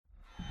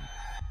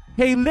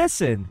Hey,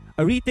 listen!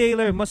 A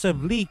retailer must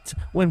have leaked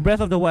when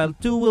Breath of the Wild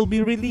 2 will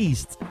be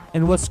released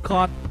and was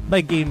caught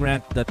by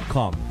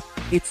GameRant.com.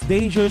 It's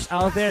dangerous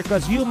out there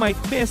because you might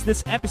miss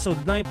this episode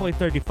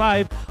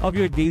 9.35 of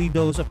your daily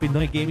dose of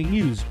Pinoy gaming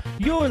news.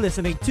 You're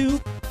listening to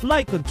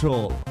Flight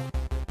Control.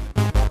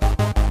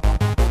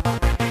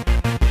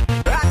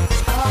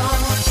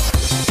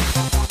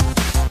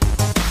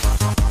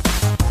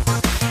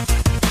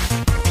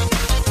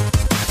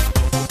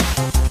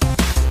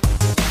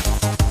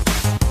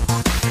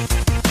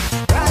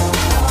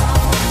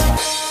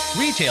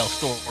 Retail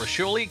store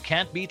surely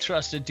can't be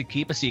trusted to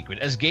keep a secret,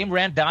 as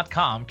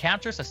GameRant.com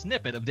captures a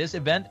snippet of this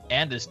event,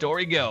 and the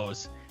story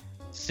goes.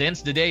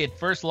 Since the day it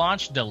first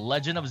launched, The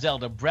Legend of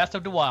Zelda Breath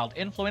of the Wild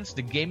influenced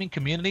the gaming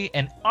community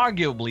and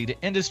arguably the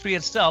industry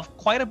itself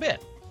quite a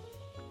bit.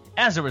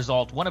 As a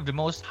result, one of the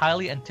most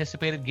highly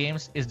anticipated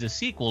games is the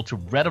sequel to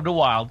Breath of the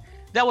Wild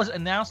that was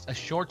announced a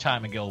short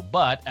time ago,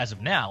 but as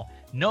of now,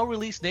 no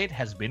release date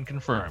has been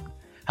confirmed.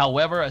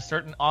 However, a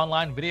certain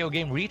online video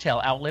game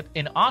retail outlet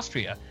in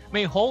Austria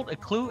may hold a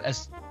clue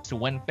as to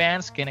when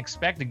fans can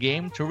expect the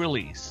game to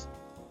release.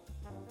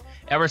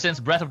 Ever since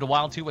Breath of the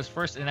Wild 2 was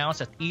first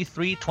announced at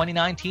E3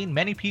 2019,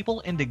 many people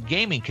in the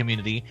gaming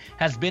community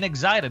has been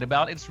excited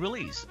about its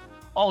release.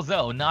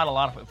 Although not a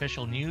lot of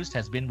official news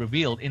has been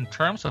revealed in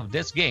terms of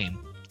this game,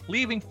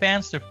 leaving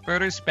fans to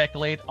further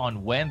speculate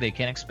on when they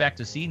can expect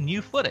to see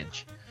new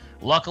footage.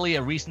 Luckily,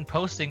 a recent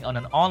posting on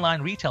an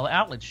online retail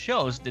outlet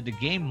shows that the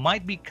game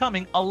might be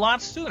coming a lot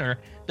sooner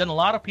than a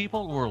lot of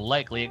people were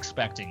likely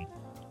expecting.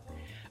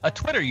 A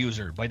Twitter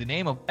user by the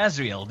name of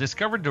Ezreal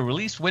discovered the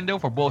release window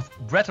for both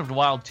Breath of the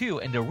Wild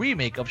 2 and the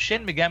remake of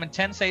Shin Megami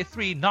Tensei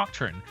 3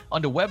 Nocturne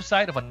on the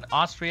website of an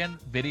Austrian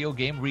video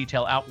game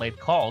retail outlet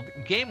called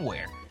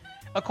GameWare.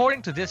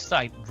 According to this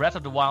site, Breath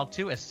of the Wild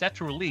 2 is set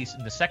to release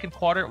in the second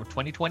quarter of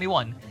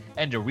 2021,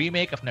 and the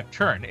remake of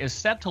Nocturne is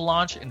set to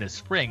launch in the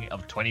spring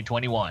of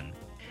 2021.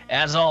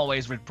 As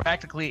always, with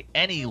practically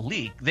any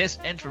leak, this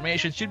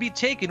information should be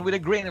taken with a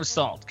grain of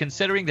salt,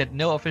 considering that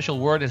no official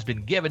word has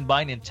been given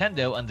by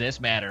Nintendo on this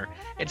matter.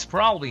 It's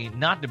probably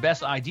not the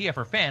best idea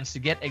for fans to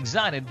get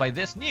excited by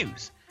this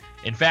news.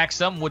 In fact,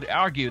 some would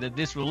argue that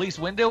this release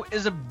window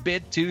is a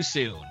bit too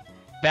soon.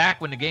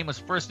 Back when the game was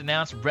first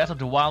announced, Breath of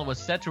the Wild was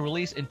set to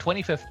release in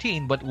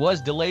 2015 but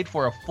was delayed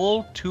for a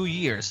full 2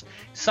 years,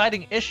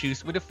 citing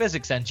issues with the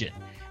physics engine.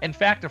 In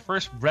fact, the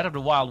first Breath of the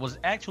Wild was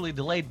actually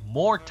delayed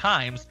more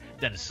times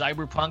than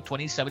Cyberpunk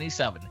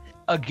 2077,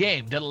 a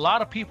game that a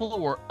lot of people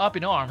were up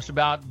in arms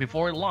about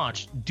before it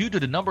launched due to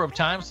the number of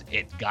times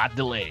it got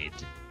delayed.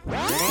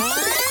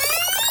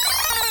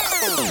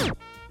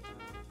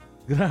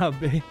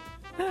 Grabe.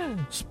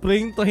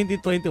 Spring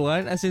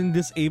 2021 as in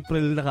this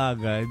April na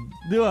kagad.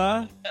 Di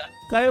ba?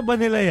 Kaya ba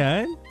nila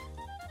yan?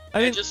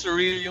 I mean, just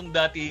surreal yung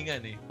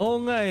datingan eh.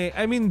 Oo nga eh.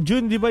 I mean,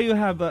 June, di ba you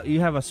have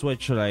a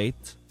Switch, right?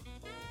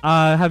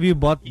 Have you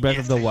bought Breath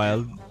of the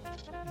Wild?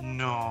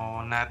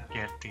 No, not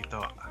yet,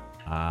 Tito.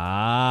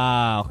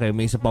 Okay.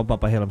 May isa pang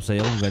papahiram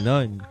sa'yo kung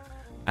ganon.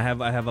 I have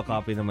a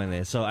copy naman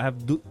eh. So, I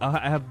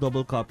have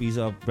double copies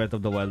of Breath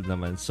of the Wild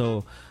naman.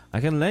 So,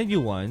 I can lend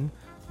you one.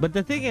 But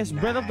the thing is,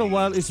 nice. Breath of the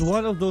Wild is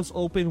one of those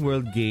open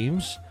world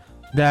games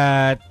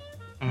that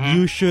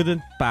you shouldn't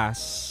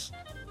pass.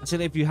 As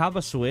in, if you have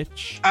a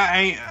Switch,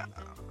 I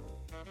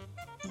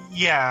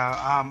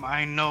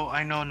know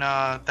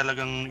na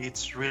talagang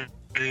it's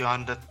really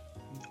on the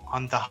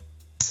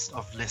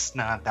list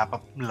na dapat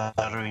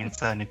laruin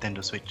sa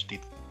Nintendo Switch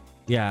dito.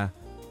 Yeah.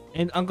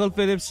 And Uncle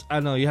Phillips,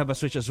 you have a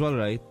Switch as well,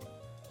 right?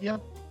 Yep.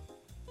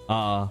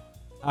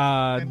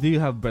 Do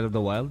you have Breath of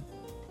the Wild?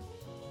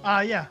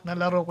 Yeah,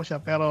 nalaro ko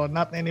siya pero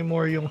not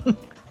anymore yung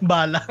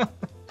bala.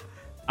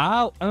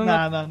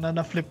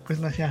 Na-flip ko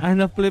na siya.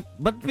 Na-flip?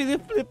 Ba't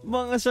piniflip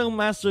mo ang isang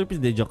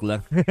masterpiece? Hindi, joke lang.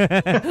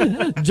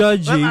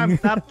 Judging. But I'm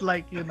not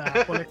like yun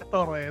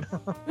collector eh.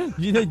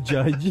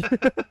 Gina-judge.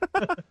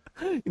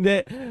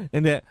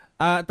 Hindi.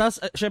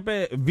 Tapos,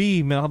 syempre,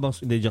 V, meron ka bang...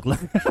 Hindi, joke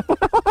lang.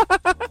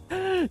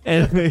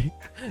 Anyway,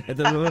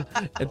 ito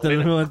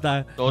naman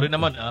tayo. Sorry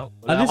naman,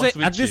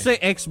 At least say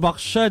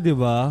Xbox siya, di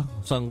ba?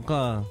 Saan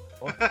ka?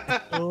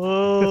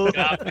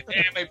 Grabe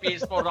may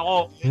PS4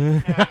 ako.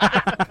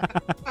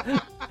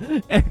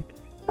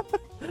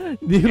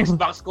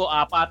 Xbox ko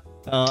 4.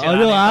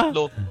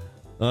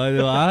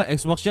 Diba?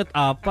 Xbox shit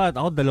 4.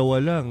 Ako 2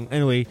 lang.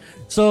 Anyway,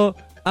 so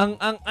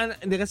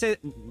hindi kasi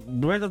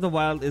Breath of the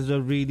Wild is a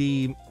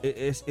really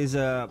is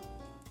a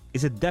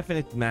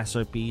definite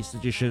masterpiece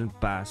that you shouldn't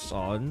pass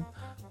on.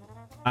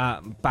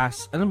 Ano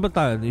ba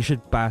tayo? You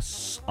should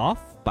pass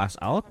off? Pass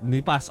out?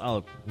 Hindi pass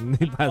out.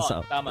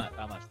 Tama.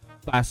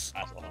 Pass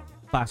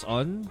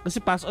on?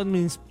 Kasi pass on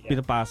means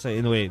pinapasa.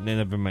 Anyway,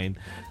 never mind.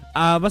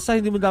 Basta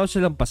hindi mo daw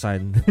siya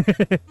lampasan.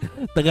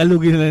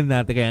 Tagalogin na lang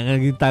natin. Kaya nga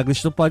naging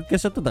Taglish na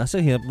podcast na ito. Kasi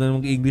hirap na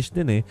mag-English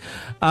din eh.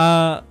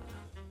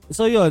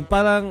 So yun,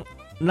 parang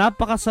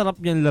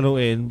napakasarap niyan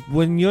laruin.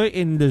 When you're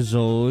in the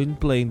zone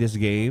playing this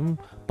game,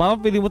 parang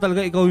pili mo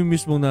talaga ikaw yung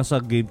mismo nasa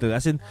game talaga.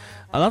 As in,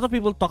 a lot of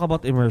people talk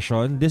about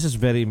immersion. This is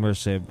very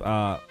immersive.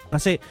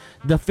 Kasi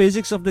the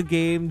physics of the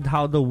game,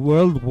 how the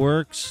world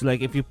works, like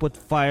if you put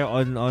fire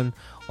on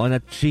a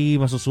tree,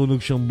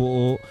 masusunog siyang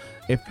buo.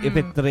 If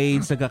it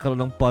rains,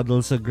 nagkakaroon ng puddle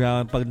sa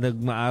ground. Pag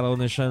nagmaaraw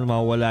na siya,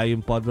 mawawala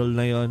yung puddle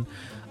na yon.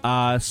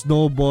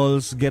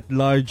 Snowballs get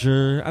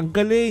larger. Ang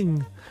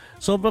galing.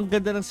 Sobrang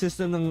ganda ng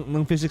system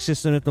ng physics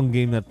system nitong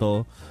game na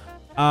to.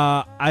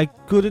 I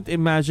couldn't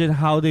imagine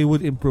how they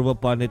would improve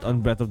upon it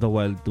on Breath of the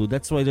Wild 2.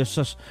 That's why there's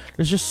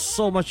just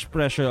so much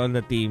pressure on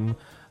the team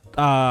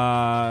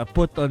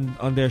put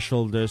on their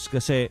shoulders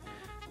kasi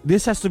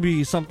this has to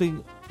be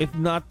something, if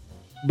not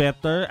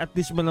better, at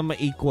least man na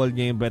ma-equal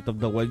niya yung Breath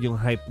of the Wild, yung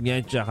hype niya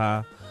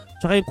tsaka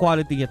yung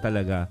quality niya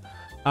talaga.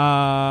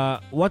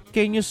 What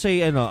can you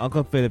say,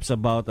 Uncle Phillips,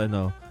 about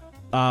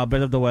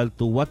Breath of the Wild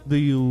 2?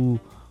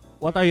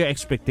 What are your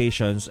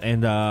expectations,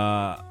 and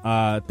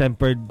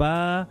tempered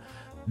ba?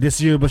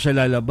 This year ba siya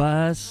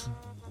lalabas?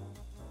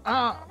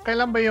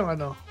 Kailan ba yung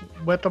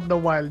Breath of the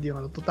Wild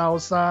yung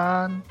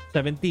 2017?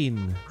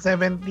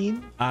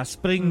 17.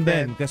 Spring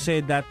din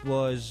kasi that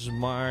was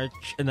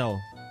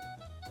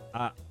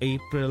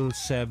April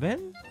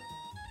 7?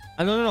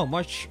 No,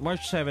 March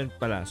 7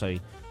 pala, sorry.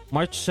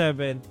 March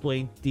 7,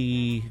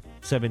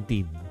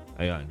 2017.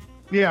 Ayun.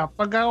 Yeah,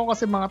 pag ako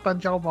kasi mga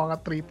tansya ko mga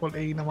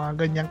AAA na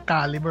mga ganyang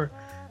caliber,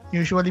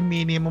 usually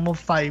minimum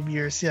of 5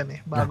 years yan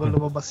bago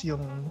lumabas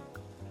yung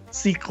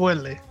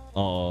sequel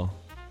Oo.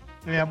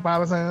 Kaya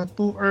para sa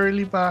too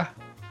early pa.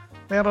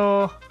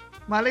 Pero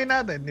malay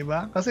natin, di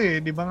ba?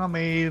 Kasi di ba nga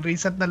may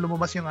recent na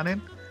lumabas yung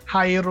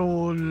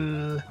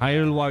Hyrule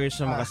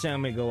Warriors naman kasi ang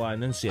may gawa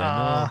nun si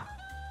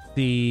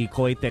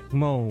Koei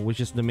Tecmo,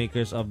 which is the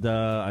makers of the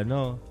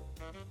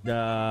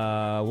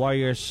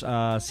Warriors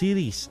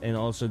series and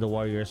also the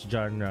Warriors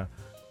genre.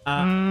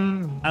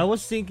 I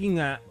was thinking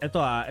ito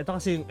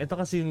kasi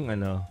yung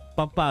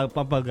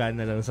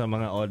papagana lang sa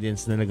mga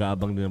audience na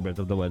nag-aabang din ng Breath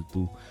of the Wild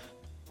 2.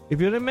 If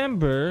you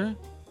remember,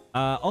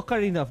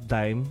 Ocarina of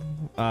Time,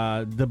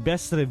 the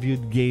best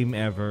reviewed game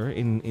ever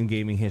in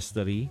gaming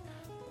history,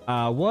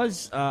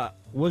 was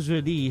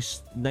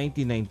released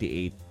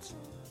 1998.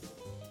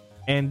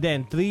 And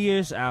then 3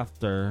 years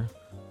after,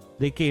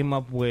 they came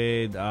up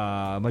with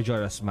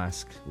Majora's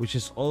Mask, which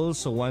is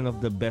also one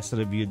of the best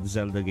reviewed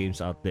Zelda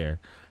games out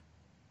there.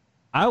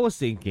 I was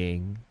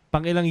thinking,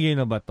 pang ilang year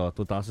na ba to?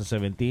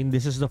 2017?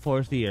 This is the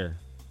 4th year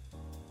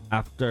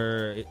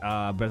after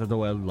Breath of the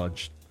Wild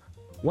launched.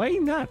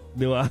 Why not?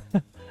 Di ba?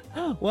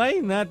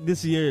 Why not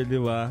this year? Di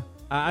ba?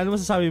 Ano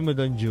masasabi mo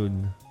doon,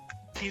 June?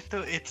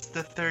 Tito, it's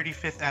the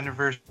 35th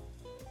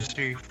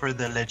anniversary for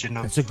the Legend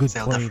of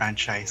Zelda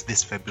franchise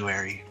this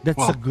February.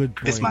 That's a good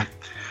point. This month.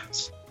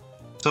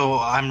 So,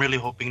 I'm really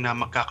hoping na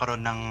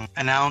magkakaroon ng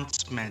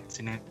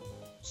announcements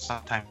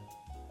sometime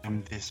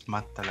this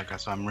month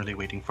talaga. So, I'm really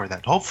waiting for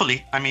that.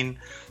 Hopefully,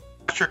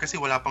 not sure kasi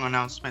wala pang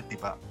announcement,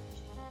 di ba?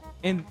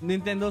 And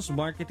Nintendo's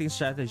marketing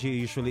strategy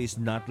usually is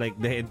not like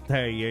the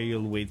entire year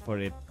you'll wait for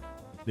it.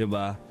 Di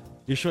ba?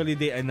 Usually,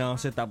 they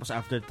announce it tapos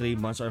after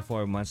 3 months or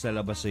 4 months,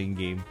 lalabas yung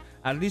game.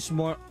 At least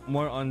more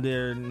on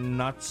their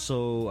not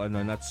so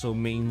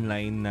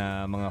mainline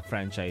na mga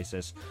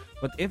franchises.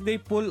 But if they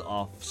pull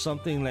off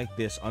something like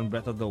this on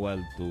Breath of the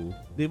Wild 2,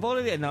 they've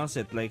already announced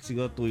it like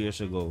siguro 2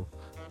 years ago.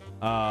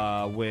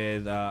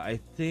 With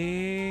I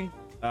think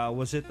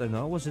was it an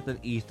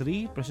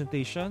E3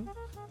 presentation?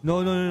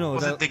 No.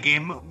 Was it the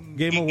Game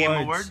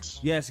Awards?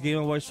 Yes, Game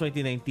Awards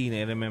 2019.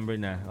 I remember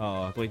na.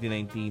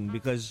 2019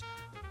 because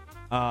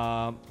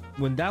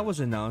when that was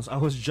announced, I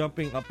was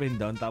jumping up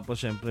and down tapos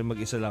syempre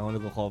mag-isa lang ako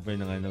nagko-cover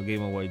ng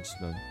Game Awards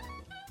noon.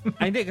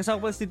 Ay hindi,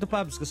 kasama ko si Tito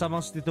Pabs. Kasama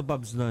ko si Tito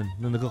Pabs noon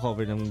nung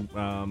nagko-cover ng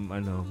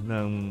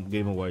ng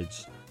Game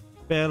Awards.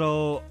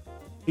 Pero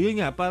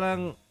yun nga,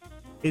 parang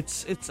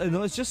it's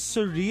just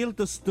surreal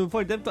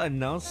for them to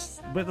announce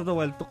Breath of the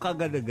Wild to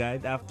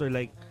kagad-agad after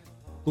like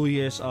 2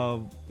 years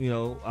of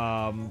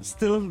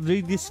still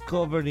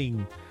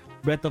rediscovering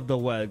Breath of the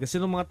Wild kasi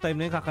nung mga time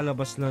na yun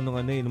kakalabas lang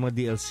nung mga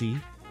DLC.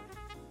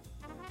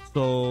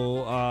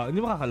 So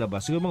hindi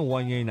makakalabas siguro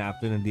mga 1 year na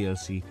after ng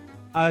DLC.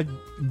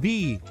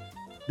 B,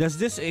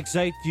 does this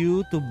excite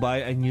you to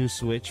buy a new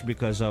Switch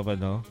because of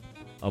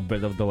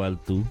Breath of the Wild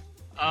 2?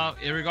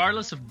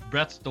 Regardless of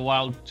Breath of the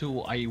Wild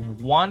 2, I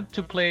want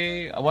to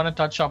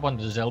touch up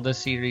on the Zelda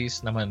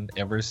series naman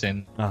ever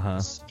since.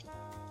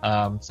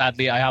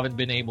 Sadly, I haven't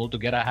been able to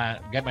get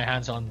my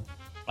hands on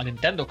a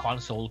Nintendo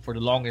console for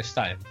the longest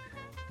time.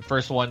 The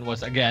first one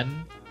was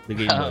again the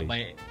Game Boy.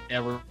 My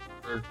ever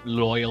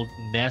loyal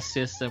NES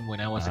system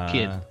when I was a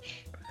kid.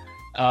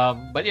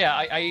 But yeah,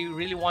 I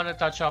really want to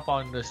touch up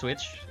on the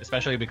Switch,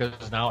 especially because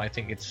now I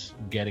think it's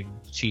getting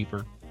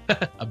cheaper,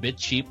 a bit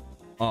cheap.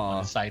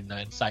 On the side.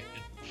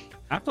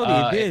 Actually,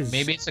 it is.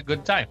 Maybe it's a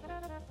good time,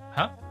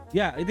 huh?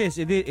 Yeah, it is.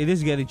 It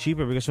is getting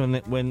cheaper because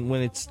when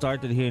it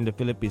started here in the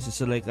Philippines,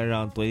 it's like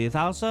around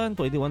 20,000,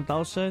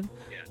 21,000.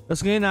 Yeah.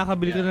 Tapos ngayon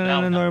nakakabili ka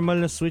na ng normal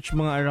na Switch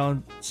mga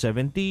around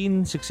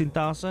 17,000,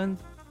 16,000.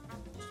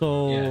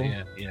 So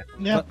yeah.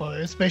 Yeah po,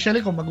 especially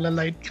kung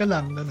magla-light ka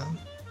lang ganun.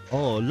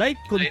 Oh, light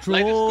Light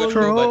control. is good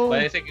too, Control. but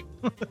I think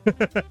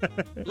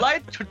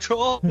light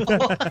control.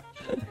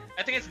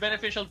 I think it's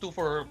beneficial too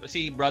for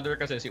si brother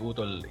kasi si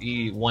Utol,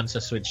 he wants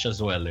a Switch as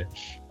well.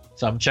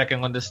 So I'm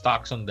checking on the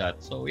stocks on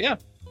that. So yeah,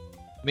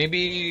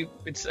 maybe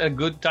it's a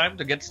good time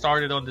to get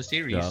started on the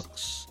series.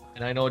 Ducks.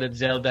 And I know that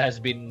Zelda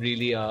has been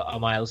really a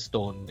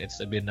milestone. It's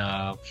been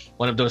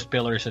one of those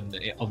pillars of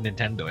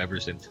Nintendo ever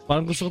since.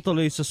 Parang gusto ko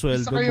tuloy sa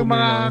sweldo. Saka yung bumili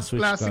mga ng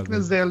Switch classic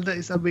na kagad. Zelda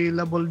is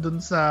available dun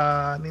sa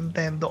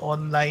Nintendo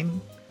Online.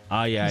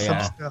 Ah, yeah.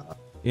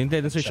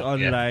 Nintendo Switch Yeah.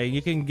 Online.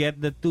 You can get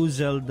the 2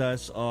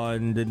 Zeldas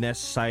on the NES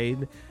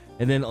side.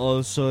 And then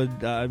also,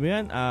 ano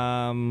yan?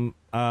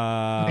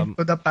 Link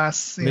to the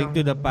Past. Link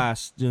to the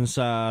Past dun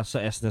sa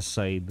SNES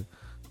side.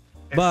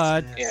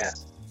 But,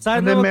 And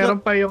sana then wag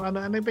meron pa yung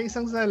ano pa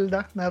isang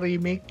Zelda na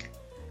remake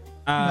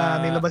na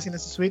nilabas na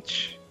sa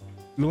Switch.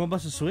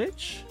 lumabas sa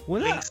Switch?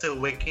 Wala. Link's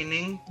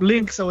Awakening.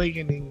 Link's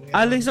Awakening.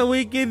 Link's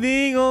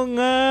Awakening! Oo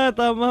nga,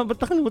 tama. Ba't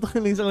nakalimutan ko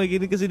yung Link's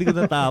Awakening kasi hindi ko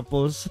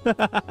natapos.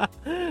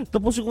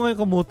 Tapos ko nga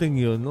yung kamuting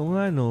yun. Oo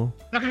nga, no?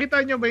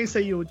 Nakikita nyo ba yung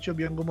sa YouTube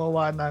yung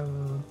gumawa ng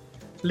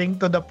Link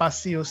to the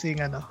Past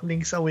using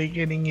Link's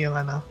Awakening yung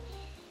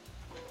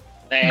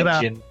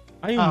Engine.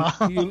 Ay,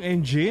 yung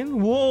engine?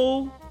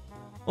 Wow!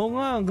 Oo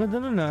nga, ang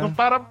ganda nun So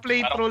parang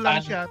playthrough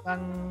lang Parang siya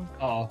ng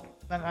Oo.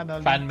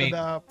 Link Fan-made. to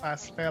the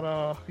Past,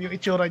 pero yung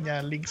itsura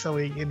niya Link's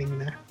Awakening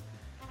na.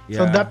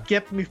 Yeah. So that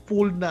kept me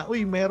fooled na,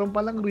 uy, meron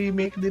palang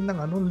remake din ng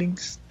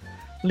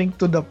Link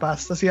to the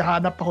Past. Tapos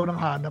hanap ako ng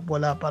hanap,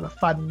 wala pala,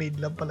 fan-made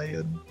lang pala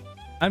yun.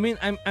 I mean,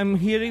 I'm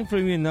hearing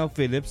from you now,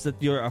 Phillips, that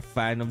you're a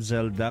fan of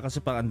Zelda kasi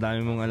parang ang dami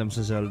mong alam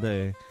sa Zelda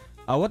eh.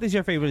 What is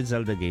your favorite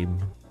Zelda game?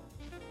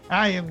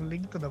 Yung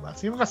Link to the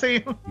Past. Yung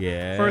kasi yung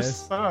Yes.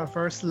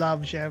 first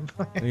love,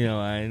 syempre.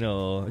 I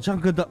know.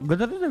 Tsaka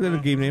ganda rin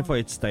ng game na yun for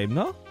its time,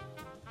 no?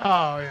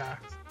 Oh, yeah.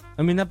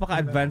 I mean,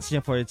 napaka-advanced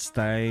niya for its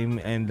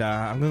time and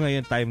hanggang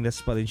ngayon,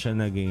 timeless pa rin siya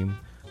na game.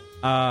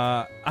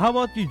 How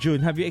about you, June?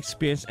 Have you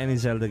experienced any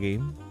Zelda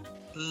game?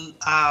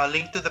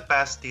 Link to the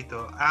Past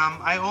dito.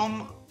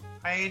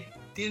 I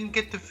didn't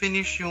get to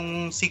finish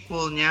yung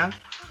sequel niya,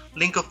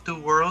 Link of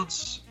Two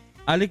Worlds.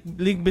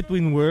 Link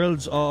Between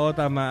Worlds, oo,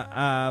 tama.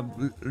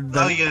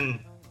 Yun.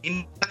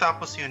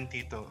 Natapos yun,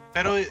 Tito.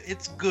 Pero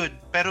it's good.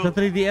 Pero Sa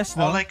 3DS,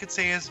 no? all I could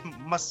say is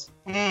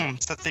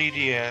sa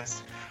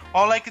 3DS.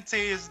 All I could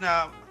say is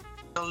na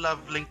I love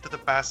Link to the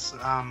Past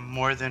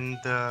more than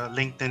the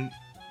Link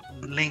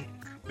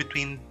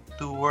Between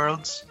Two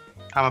Worlds.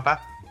 Tama ba?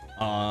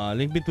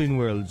 Link Between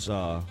Worlds,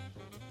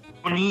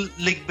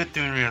 Link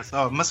Between Worlds.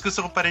 Mas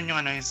gusto ko pa rin yung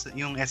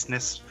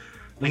SNES.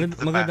 Link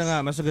to the Maganda Past. nga,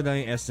 mas maganda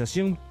yung SNES.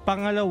 Yung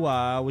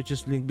pangalawa, which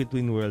is Link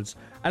Between Worlds,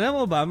 alam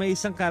mo ba, may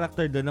isang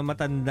character doon na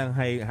matandang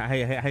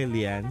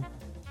Hylian.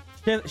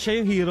 Siya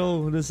yung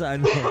hero doon sa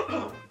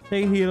siya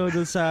yung hero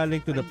doon sa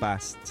Link to the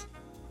Past.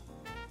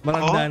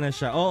 Matanda na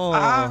siya. Oo.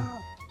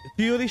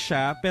 Theory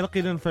siya, pero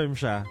kinonfirm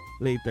siya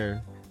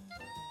later.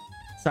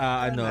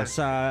 Sa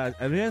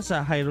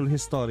Hyrule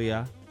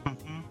Historia.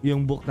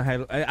 Yung book na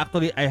Hyrule.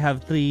 Actually, I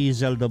have 3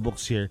 Zelda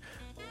books here.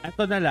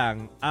 Ito na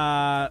lang.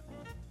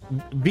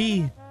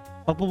 B,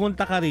 pag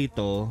pumunta ka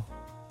rito,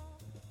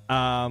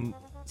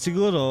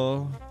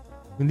 siguro,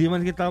 hindi man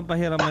kita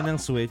pahiraman ng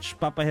Switch,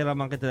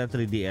 papahiraman kita ng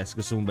 3DS.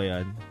 Gusto mo ba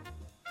yan?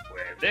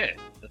 Pwede.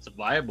 That's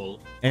viable.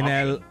 And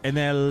I'll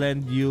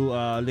lend you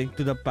Link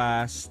to the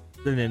Past,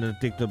 Link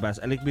to the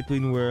Past, A Link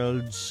Between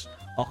Worlds,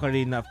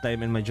 Ocarina of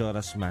Time, and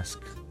Majora's Mask.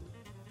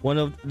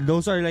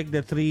 Those are like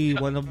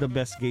one of the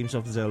best games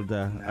of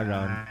Zelda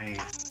around.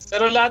 Nice.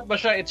 Pero lahat ba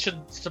siya, it should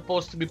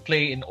supposed to be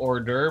play in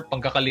order?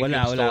 Pagkakalink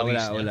yung stories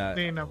niya? Wala.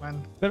 Hindi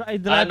naman. Pero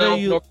I'd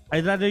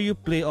rather you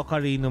play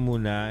Ocarina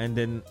muna and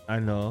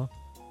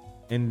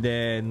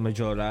then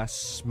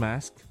Majora's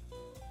Mask.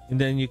 And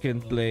then you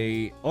can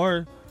play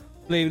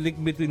Link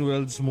Between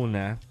Worlds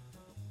muna.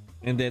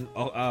 And then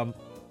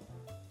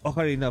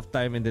Ocarina of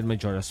Time and then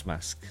Majora's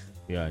Mask.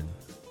 Yan.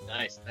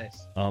 Nice.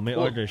 May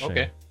Cool. order siya.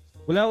 Okay.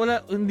 Wala,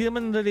 hindi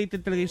naman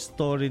related talaga yung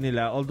story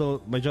nila.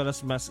 Although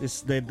Majora's Mask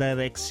is the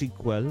direct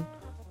sequel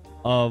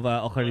of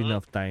Ocarina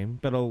of Time.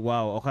 Pero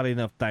wow,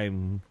 Ocarina of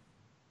Time.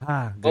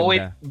 Ganda. Oh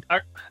wait,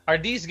 are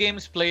these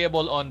games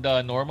playable on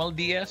the normal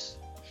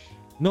DS?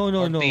 No.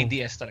 Or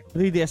 3DS talaga?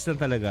 3DS lang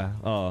talaga.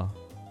 Oo.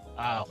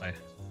 Okay.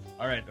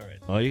 Alright.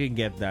 Oh, you can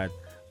get that.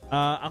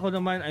 Ako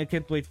naman, I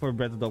can't wait for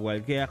Breath of the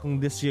Wild. Kaya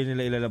kung this year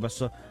nila ilalabas.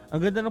 So,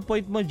 ang ganda ng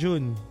point mo,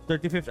 June.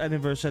 35th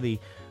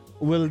anniversary.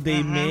 Will they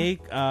make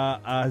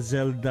a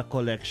Zelda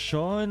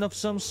collection of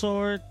some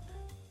sort?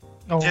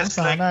 Oo, Just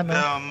like sana,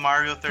 the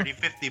Mario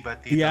 3050 ba,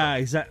 Tito?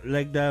 Yeah,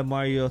 like the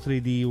Mario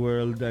 3D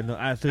World, 3D.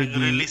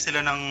 Nag-release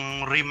sila ng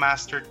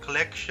remastered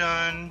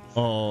collection.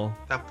 Oo.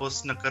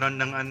 Tapos nagkaroon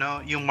ng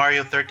yung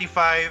Mario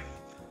 35.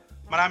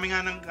 Marami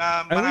nga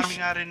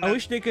rin. I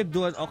wish they could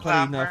do an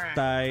Ocarina of Summer.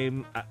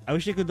 Time. I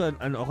wish they could do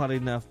an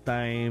Ocarina of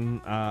Time.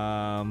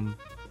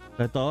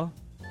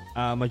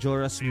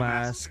 Majora's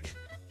Mask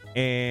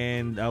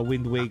and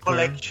Wind Waker.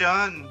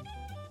 Collection.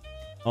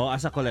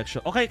 As a collection.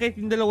 Okay, kahit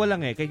yung dalawa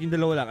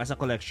lang as a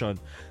collection.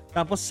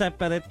 Tapos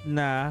separate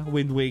na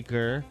Wind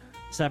Waker,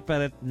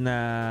 separate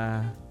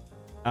na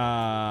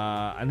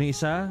ano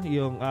isa?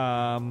 Yung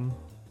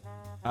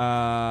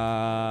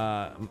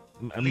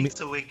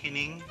Link's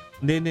Awakening?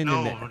 hindi.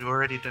 No, we're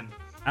already done.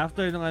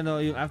 After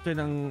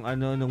ng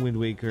ng Wind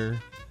Waker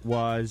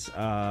was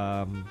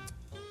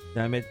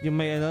damit yung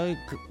may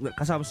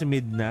kasama si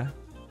Midna.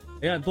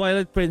 Ayan,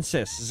 Twilight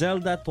Princess.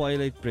 Zelda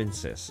Twilight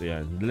Princess.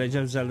 Ayan, The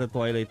Legend of Zelda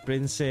Twilight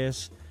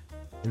Princess.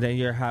 And then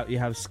you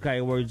have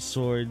Skyward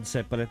Sword,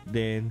 separate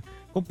din.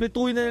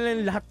 Kumpletuhin na nila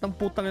yung lahat ng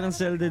putang ng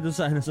Zelda doon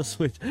sa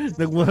Switch.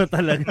 Nagmura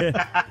talaga.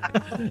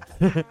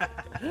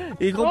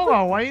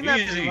 Why not,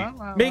 Easy.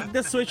 diba? Make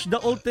the Switch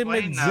the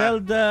ultimate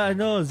Why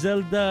not?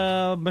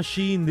 Zelda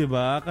machine, 'di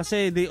ba?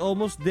 Kasi they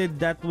almost did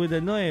that with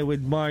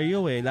with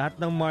Mario eh. Lahat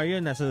ng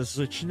Mario nasa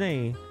Switch na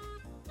eh.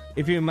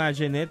 If you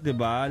imagine it, 'di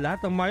ba?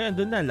 Lahat ng Mario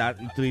andun na, lahat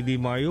 3D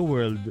Mario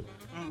World.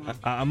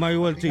 Mario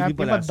World 3D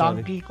pala,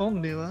 sorry. Donkey Kong,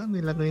 di ba?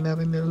 Nilagay na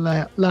rin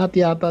nila lahat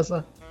yata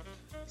sa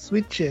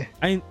Switch eh.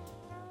 Ay,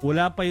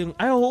 wala pa yung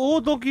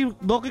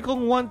Donkey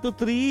Kong 1 to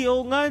 3.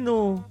 Oo nga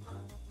no.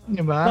 Di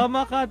ba?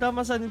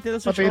 Tama sa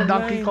Nintendo Switch Pati yung Online.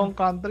 Donkey Kong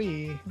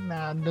Country,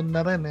 nandun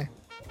na rin eh.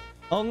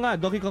 Oo nga,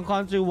 Donkey Kong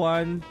Country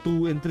 1,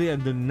 2, and 3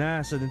 andun na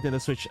sa Nintendo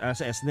Switch,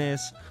 sa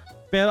SNES.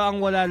 Pero ang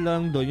wala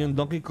lang doon, yung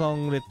Donkey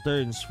Kong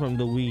Returns from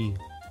the Wii.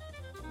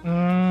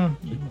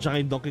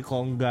 Tsaka yung Donkey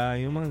Konga,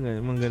 yung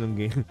mga ganong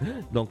game.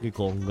 Donkey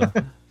Konga.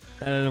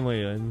 Alam mo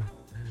yun?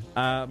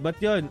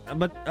 But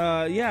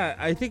yeah,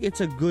 I think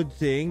it's a good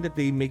thing that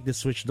they make the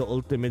Switch the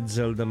ultimate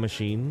Zelda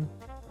machine.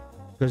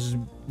 Because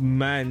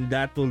man,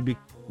 that will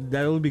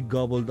be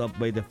gobbled up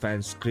by the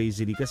fans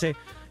crazily. Kasi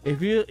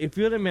if you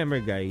remember,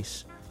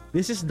 guys,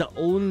 this is the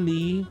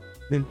only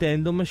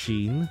Nintendo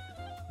machine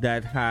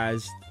that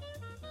has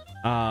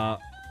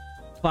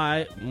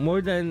more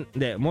than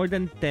 10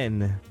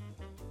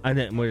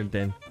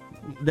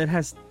 that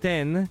has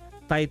 10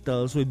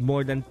 titles with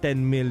more than 10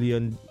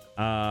 million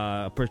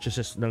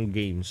purchases ng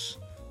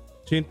games.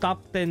 So yung top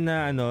 10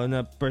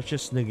 na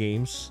purchase na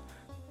games,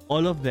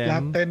 all of them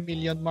Lahat 10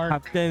 million mark.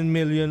 have 10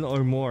 million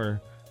or more.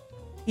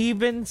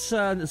 Even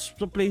sa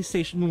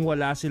PlayStation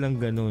wala silang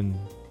ganun.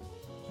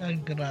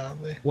 Ay,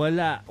 grabe.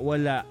 Wala.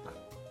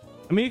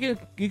 I mean,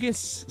 you can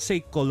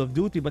say Call of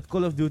Duty, but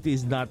Call of Duty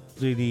is not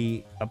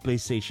really a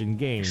PlayStation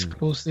game.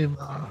 Exclusive.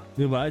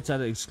 Diba? It's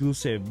not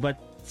exclusive. But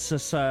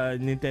sa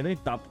Nintendo,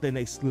 yung top 10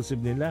 na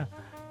exclusive nila,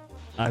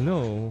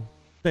 10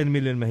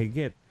 million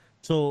mahigit.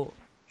 So,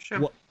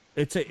 Sure.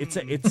 it's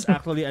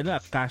actually a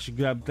cash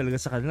grab talaga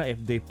sa kanila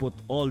if they put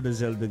all the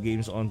Zelda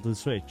games onto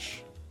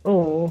Switch.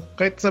 Oo.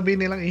 Kahit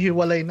sabihin nilang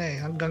ihiwalay na eh.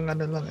 Hanggang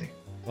lang eh.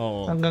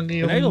 Oo. Hanggang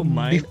And I don't yung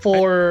mind.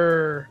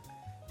 before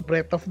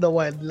Breath of the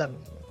Wild lang.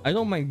 I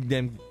don't mind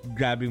them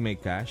grabbing my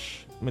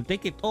cash. I mean,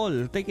 take it all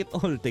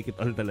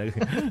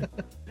talaga.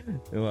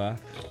 Diba?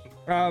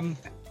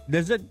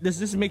 Does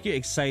this make you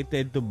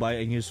excited to buy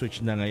a new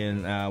Switch na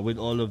ngayon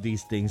with all of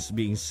these things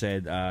being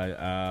said,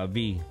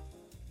 V?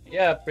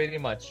 Yeah,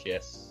 pretty much,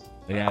 yes.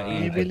 Yeah,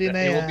 Bibili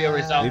na It will be a yan.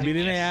 resounding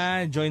bibili na yes. yan.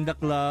 Join the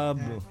club.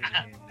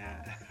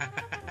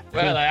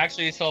 Well, I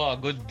actually saw a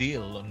good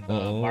deal on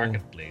the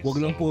marketplace. Wag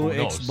lang so puro who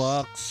knows?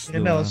 Xbox.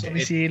 You know,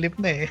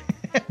 sumisilip na eh.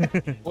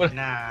 Well,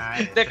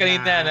 Nah, hindi,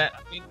 kanina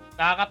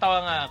nakakatawa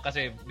nga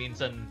kasi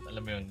minsan,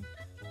 alam mo yun.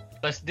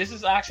 Plus, this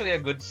is actually a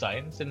good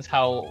sign since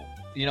how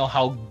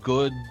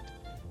good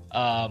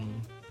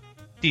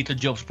Tito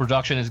Job's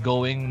production is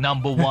going.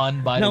 Number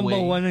 1, by the way.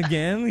 Number 1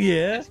 again,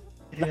 yeah.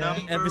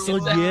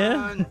 Episode,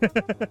 yeah.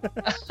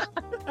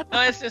 No,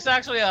 it's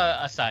actually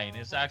a sign.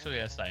 It's actually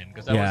a sign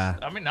because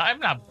I'm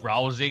not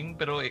browsing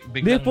pero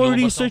biglang For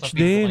lumabas research ako sa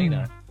feed ko din.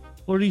 kanina.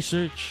 For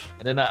research.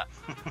 And then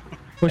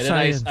For and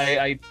then science.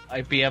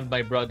 I PM'd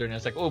my brother and I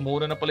was like, oh,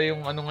 mura na pala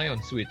yung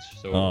ngayon, Switch.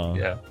 So,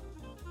 yeah.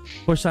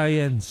 For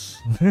science.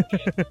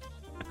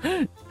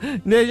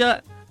 Hindi,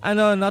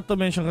 not to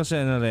mention kasi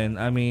rin,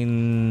 I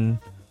mean,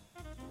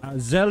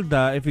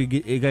 Zelda, if you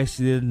guys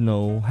didn't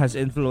know, has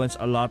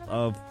influenced a lot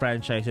of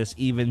franchises,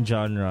 even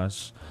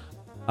genres.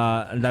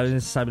 Ang dami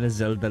na sabi na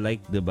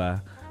Zelda-like,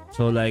 diba?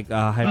 So like,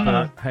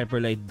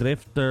 Hyper Light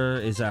Drifter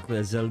is actually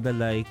a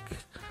Zelda-like.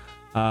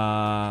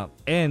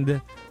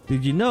 And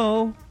did you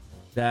know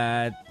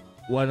that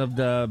one of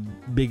the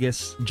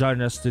biggest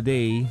genres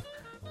today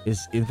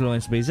is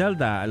influenced by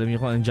Zelda? Alam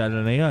niyo kung anong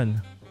genre na yun?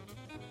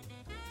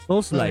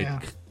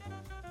 Souls-like.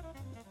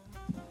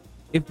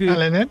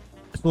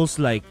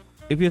 Souls-like.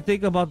 If you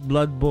think about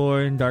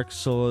Bloodborne, Dark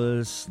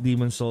Souls,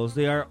 Demon Souls,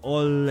 they are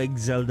all like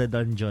Zelda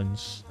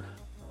dungeons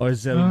or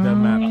Zelda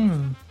map.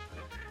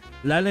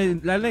 Lalo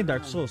na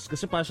Dark Souls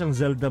kasi parang siyang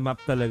Zelda map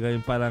talaga,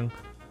 yung parang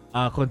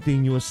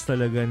continuous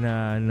talaga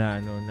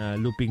na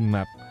looping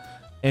map.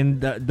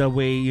 And the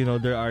way,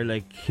 there are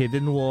like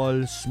hidden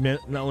walls,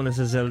 nauna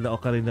sa Zelda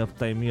Ocarina of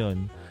Time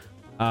yun.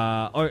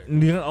 Or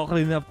hindi nga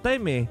Ocarina of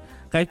Time eh.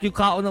 Kahit yung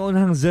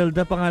kauna-unahang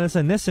Zelda pangalan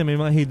sa NES may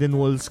mga hidden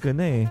walls ka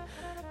na eh.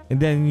 And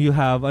then you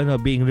have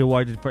being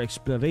rewarded for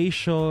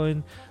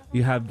exploration.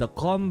 You have the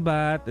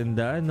combat and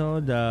the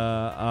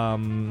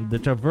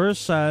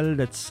traversal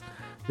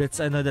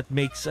that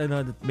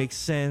makes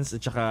sense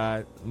at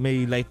saka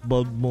may light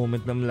bulb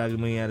moment na lagi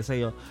mangyayari sa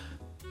iyo.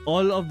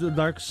 All of the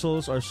Dark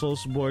Souls or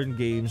Soulsborne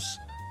games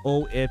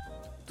owe it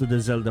to the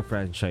Zelda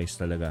franchise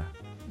talaga.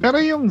 Pero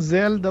yung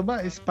Zelda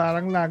ba is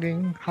parang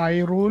laging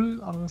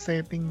Hyrule ang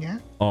setting niya?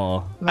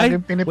 Oo.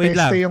 Laging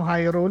pinipeste yung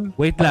Hyrule?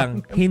 Wait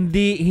lang.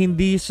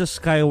 Hindi sa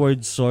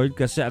Skyward Sword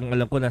kasi ang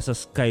alam ko nasa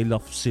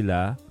Skyloft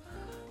sila.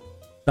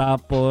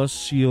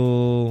 Tapos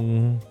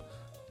yung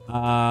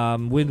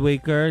Wind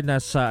Waker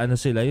nasa ano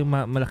sila, yung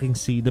malaking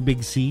sea, the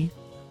Big Sea.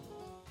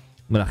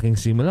 Malaking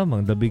sea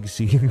malamang, the Big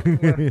Sea.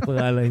 Yung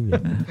pangalan niya.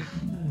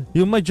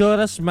 Yung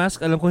Majora's Mask,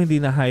 alam ko hindi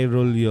na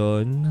Hyrule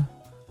yun.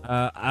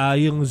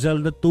 Yung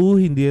Zelda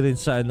 2 hindi rin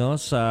sa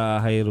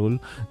sa Hyrule.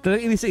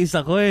 Talagang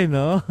inisa-isa ko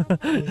no.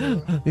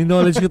 Yung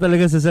knowledge ko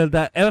talaga sa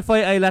Zelda.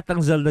 FYI, lahat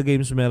ng Zelda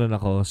games meron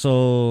ako. So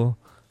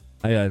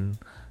ayan.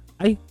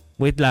 Ay,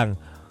 wait lang.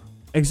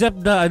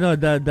 Except the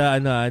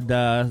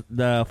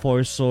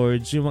Four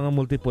Swords, yung mga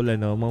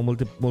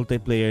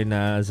multiplayer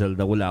na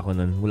Zelda, wala ako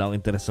nun. Wala akong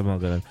interest sa mga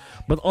ganun.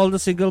 But all the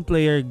single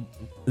player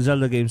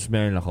Zelda games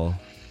meron ako.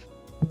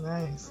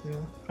 Nice. Yeah.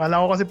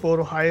 Kala ko kasi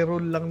puro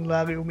Hyrule lang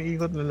lagi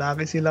umiikot,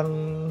 lagi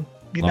silang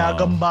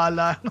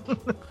ginagambala.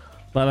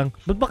 Parang,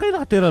 ba't ba kayo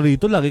nakatira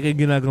rito? Lagi kayo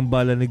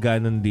ginagambala ni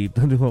Ganon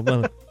dito. Di ba?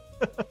 Parang,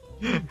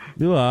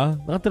 di ba?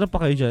 Nakatira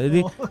pa kayo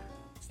dyan.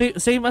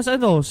 Same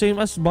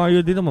as Mario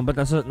din naman, but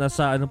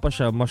nasa pa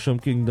siya, Mushroom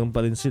Kingdom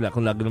pa rin sila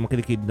kung lagi naman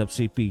kinikidnap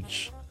si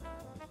Peach.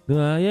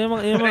 Diba? Yan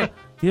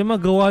mga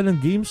gawa ng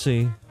games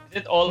eh.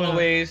 Is it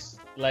always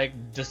like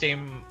the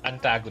same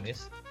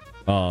antagonist?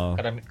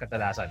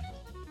 Kadalasan.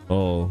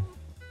 Oo.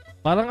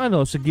 Parang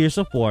sa Gears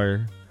of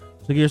War.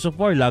 Sa Gears of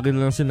War, lagi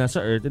na lang sila sa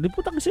Earth. Hindi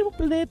puta kasi yung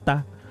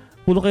planeta.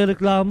 Puro kayo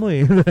reklamo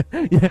eh.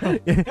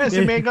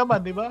 Si Mega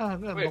Man, di ba?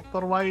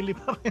 Dr. Wily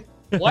pa rin.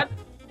 What?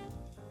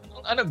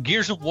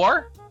 Gears of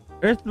War?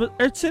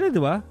 Earth sila,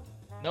 di ba?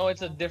 No,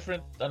 it's a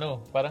different,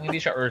 parang hindi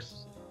siya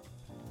Earth.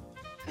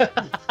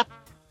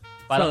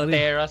 Parang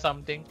Terra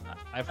something.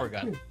 I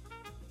forgot.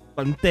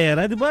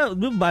 Pantera, di ba?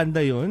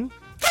 Banda yun?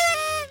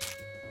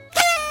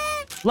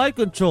 Flight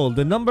Control,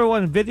 the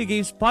 #1 video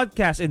games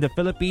podcast in the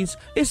Philippines,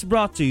 is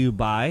brought to you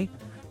by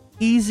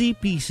Easy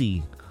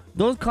PC.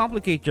 Don't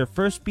complicate your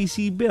first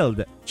PC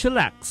build.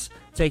 Chillax.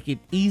 Take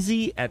it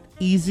easy at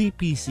Easy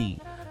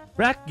PC.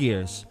 Rack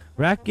Gears.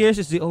 Rack Gears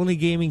is the only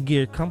gaming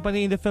gear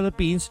company in the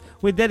Philippines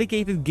with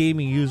dedicated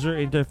gaming user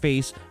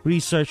interface,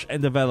 research,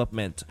 and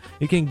development.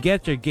 You can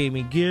get your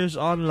gaming gears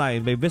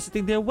online by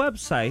visiting their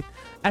website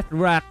at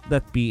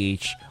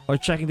rack.ph or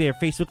checking their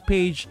Facebook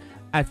page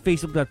at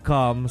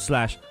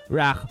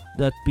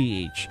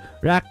facebook.com/rack.ph.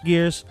 Rack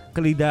Gears,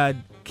 kalidad,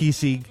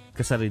 kisig,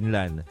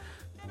 kasarinlan.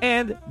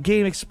 And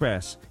Game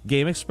Express.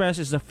 Game Express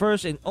is the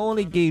first and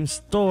only game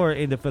store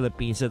in the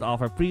Philippines that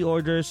offer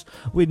pre-orders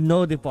with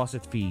no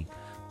deposit fee.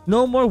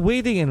 No more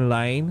waiting in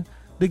line.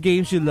 The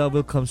games you love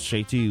will come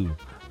straight to you.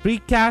 Free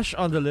cash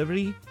on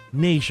delivery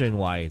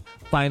nationwide.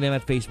 Find them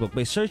at Facebook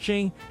by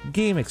searching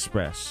Game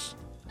Express.